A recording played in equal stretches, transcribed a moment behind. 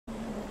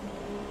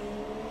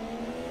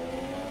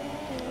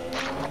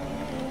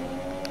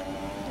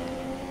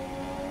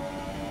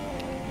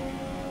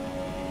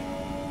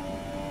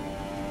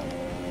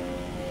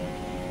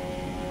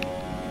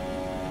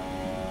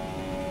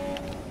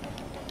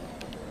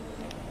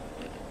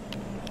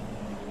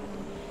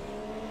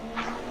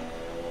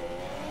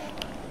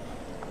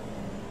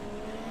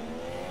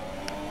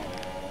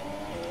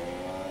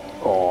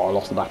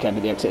lost the back end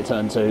at the exit of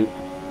turn 2.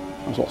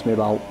 That's lost me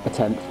about a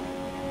tenth.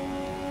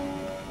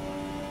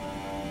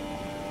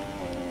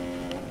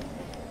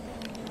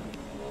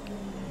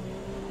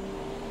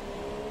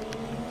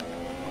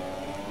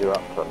 You're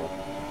up for me.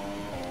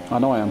 I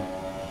know I am.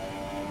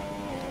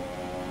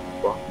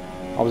 What?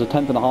 I was a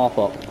tenth and a half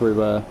up through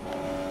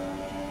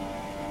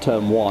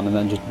turn 1 and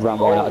then just ran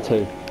wide out of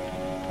 2.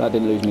 That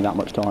didn't lose me that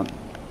much time.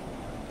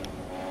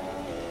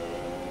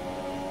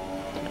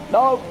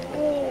 No!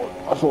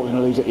 I thought we were going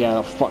to lose it. Yeah,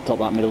 I fucked up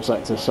that middle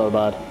sector so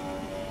bad.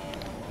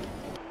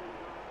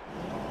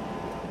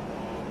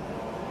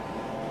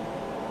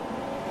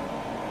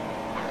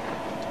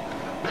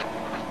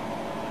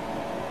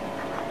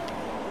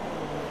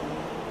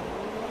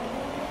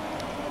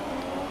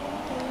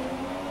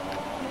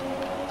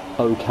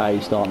 Okay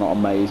start, not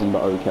amazing,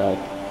 but okay.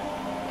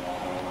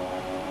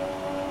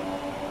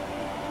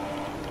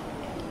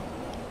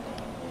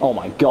 Oh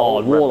my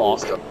god,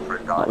 Warlock!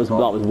 That was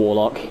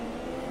Warlock.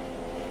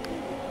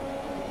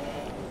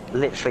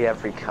 Literally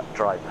every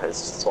driver has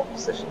swapped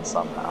positions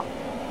somehow.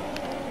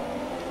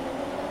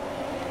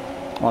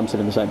 I'm still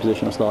in the same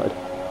position I started.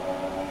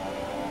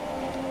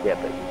 Yeah,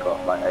 but you've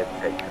got like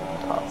overtaken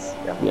in the past.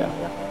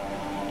 Yeah.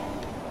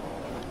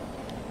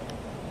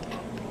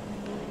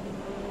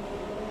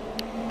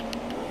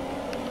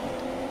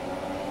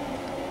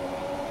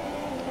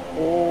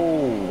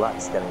 Oh,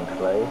 that's getting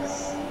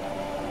close.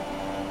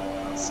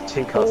 It's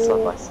 2 cars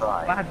side by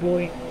side. Bad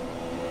boy.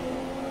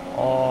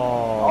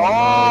 Oh.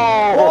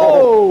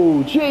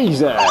 Oh,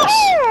 Jesus!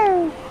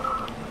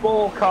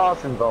 4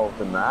 cars involved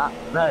in that.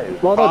 No.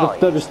 Well, no, 5.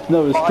 there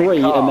was 5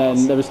 3, cars. and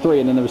then there was 3,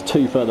 and then there was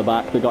 2 further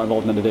back that got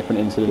involved in a different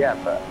incident. Yeah,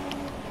 but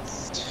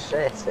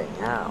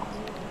shitting out.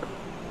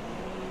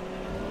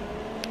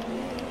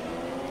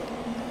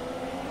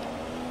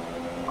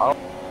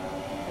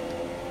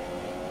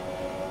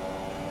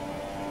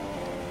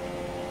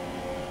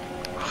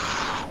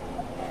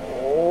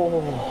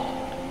 Oh.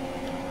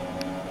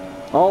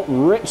 Oh,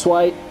 rip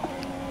sway.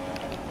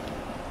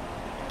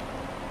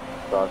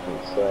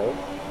 Sergeant say.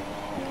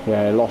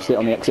 Yeah, lost it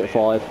on the exit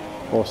 5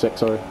 or 6,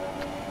 sorry.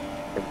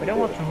 We don't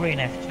want to ruin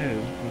F2. You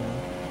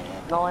know.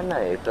 No, I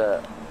know,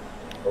 but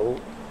oh,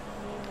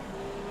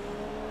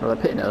 Well,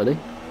 they're pitting early.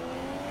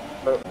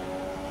 but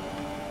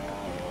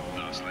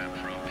Last lap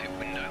for our pit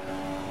window.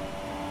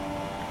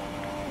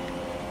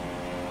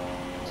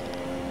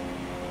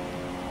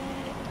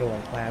 Go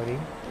on, Cloudy.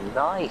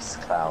 nice,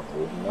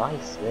 Cloudy,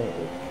 nice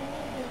move.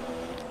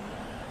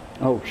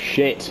 Oh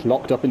shit,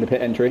 locked up in the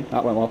pit entry.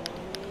 That went well.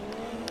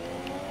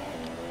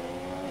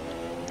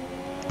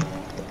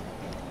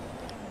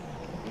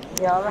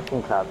 Yeah, I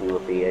reckon Cloudy will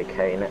be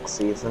okay next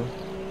season.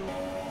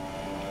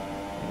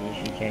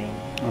 Yes, you can.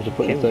 I was just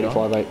putting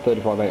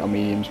 35.8 on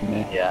mediums from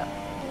there. Yeah.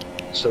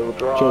 Chill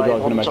drive. Chill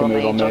drive's gonna make a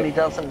move on me. Johnny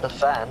doesn't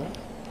defend.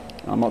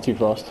 I'm not too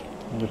fast.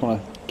 I just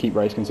want to keep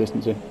race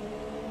consistency.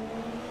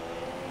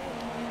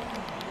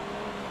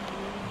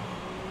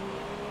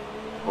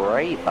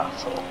 Great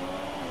battle.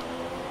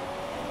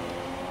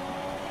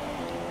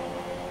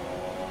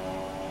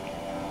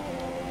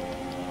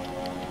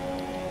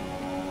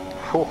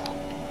 Whew.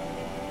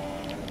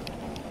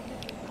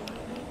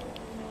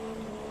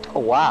 Oh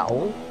wow.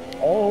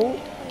 Oh.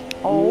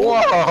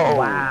 Whoa.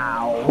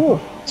 Wow. Whew.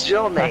 That's a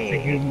Johnny.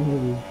 good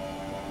move.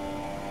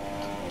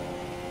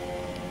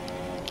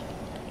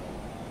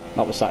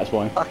 That was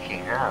satisfying.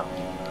 Fucking hell.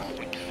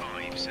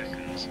 0.5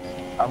 seconds.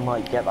 I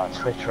might get that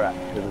Twitter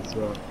active as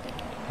well.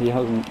 He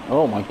hasn't.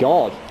 Oh my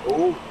god.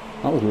 Oh.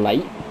 That was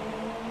late.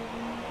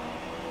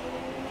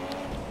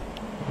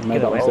 I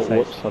made that Get away, mistake.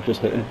 face. Whoops, I've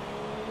just hit him.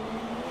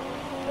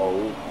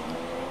 Oh.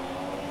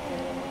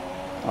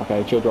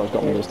 Okay, chill drive's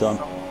got me this time.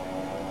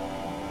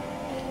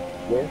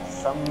 If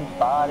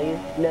somebody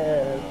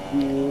loves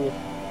you.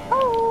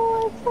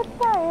 Oh, it's a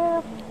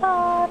fire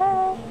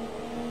party.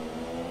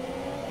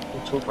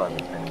 Chill drive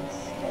things.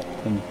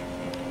 And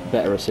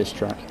better assist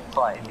track.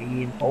 Fine.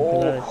 The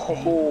Oh,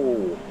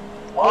 impossibility.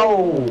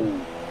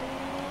 oh.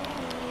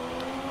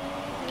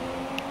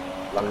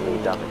 Luckily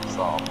damage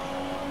off.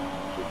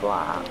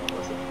 That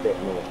was a bit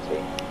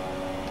naughty.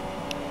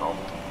 Oh.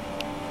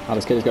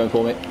 Alice Kid is going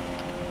for me.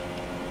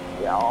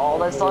 Yeah, oh,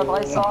 they're side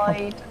by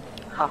side.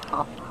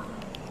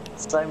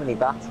 So many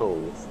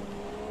battles.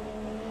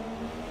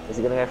 Is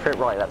he going to go for it?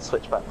 Right, let's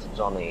switch back to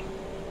Johnny.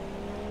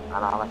 And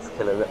Alex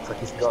Killer looks like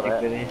he's got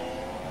Stick with it. it.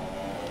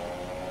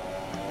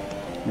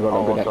 You've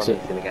got a good exit.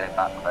 Johnny's going to get it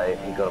back though.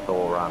 He got a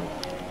ball run.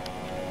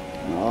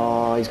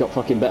 Oh, he's got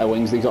fucking better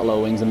wings. He's got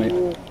lower wings than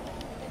me.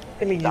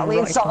 Billy's Down the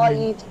right on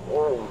him. inside!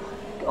 Oh,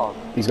 God.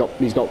 He's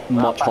got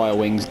much back. higher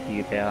wings.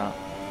 You about.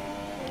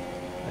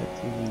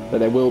 But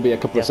they will be a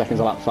couple of seconds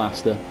a lap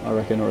faster, I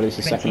reckon, or at least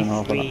a second and a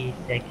half a lap. 23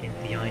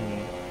 seconds behind you.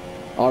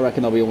 I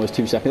reckon they'll be almost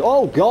 2 seconds.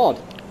 Oh god!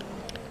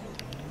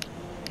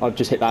 I've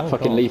just hit that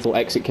fucking God. lethal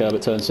exit curve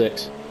at turn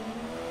 6.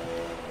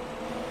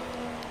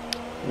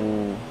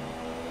 Ooh.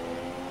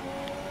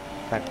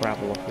 That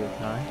gravel off your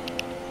tire.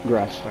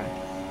 Grass.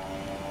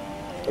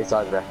 Right. It's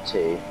either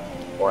F2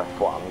 or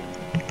F1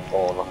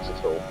 or not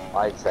at all.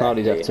 I'd say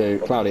Cloudy's F2.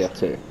 F2. Cloudy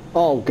F2.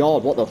 Oh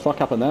god, what the fuck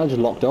happened there? I just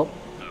locked up.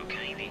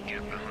 Okay, the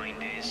gap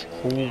behind is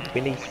Oh,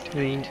 Billy's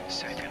through. 0.8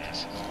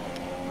 seconds.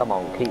 Come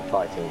on, keep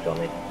fighting,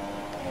 Johnny.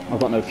 I've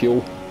got no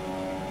fuel.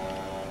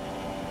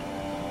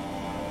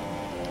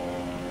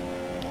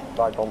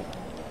 Drive on.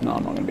 No,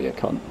 I'm not going to be a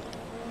cunt.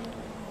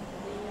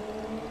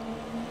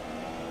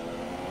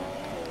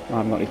 I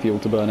haven't got any fuel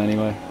to burn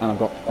anyway, and I've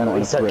got not He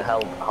enough said grip.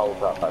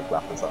 hold up that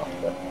weapons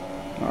after.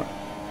 Alright.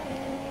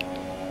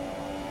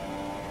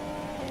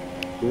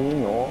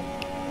 No.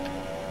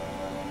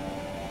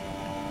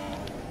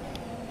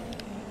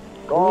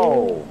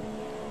 Go!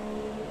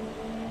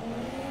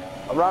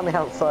 I'm around the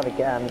outside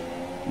again.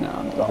 No,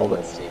 I'm not Got all hold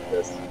those it.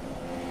 stupers.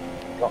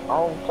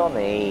 Oh,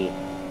 Johnny!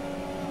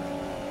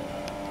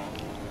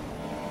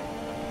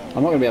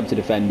 I'm not going to be able to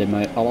defend him,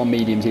 mate. I'm on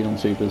mediums, he's on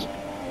supers.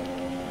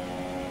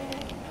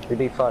 We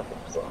do 5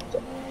 minutes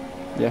after.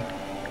 Yeah.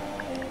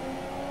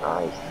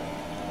 Nice.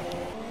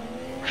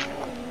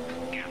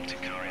 Gap to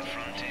car in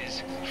front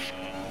is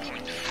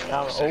 4.4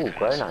 Oh, seconds.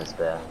 very nice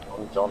bear.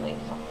 On Johnny.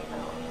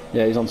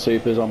 Yeah, he's on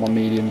supers, I'm on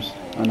mediums,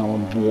 and I'm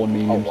on worn Oh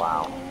mediums.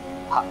 wow.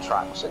 Pat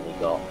traction you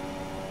got.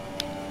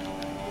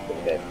 You're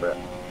gonna go for it.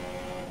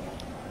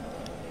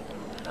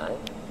 No.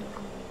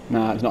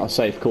 Nah, it's not a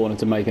safe corner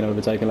to make an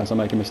overtake unless I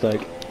make a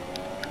mistake.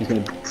 He's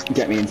going to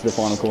get me into the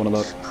final corner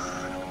though.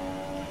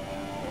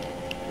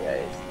 Yeah,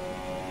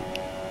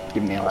 he's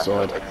Give him the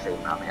outside.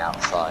 on the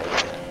outside.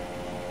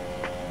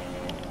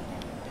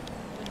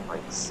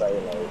 Like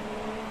solo.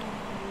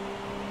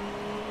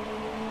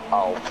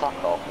 Oh,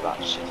 fuck off with that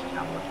shitty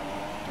camera.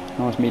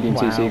 Nice medium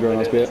Wow, TC, grow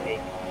nice bit. Billy.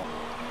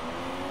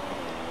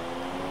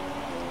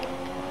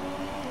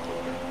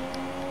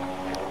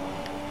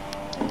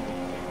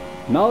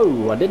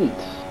 No, I didn't.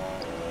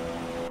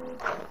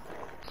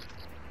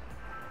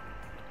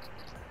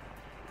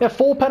 Yeah,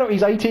 4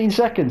 penalties, 18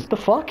 seconds. The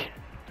fuck?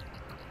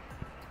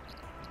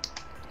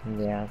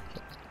 Yeah.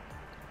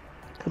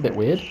 A bit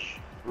weird.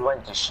 We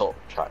went to short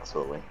tracks,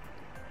 will we?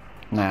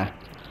 Nah.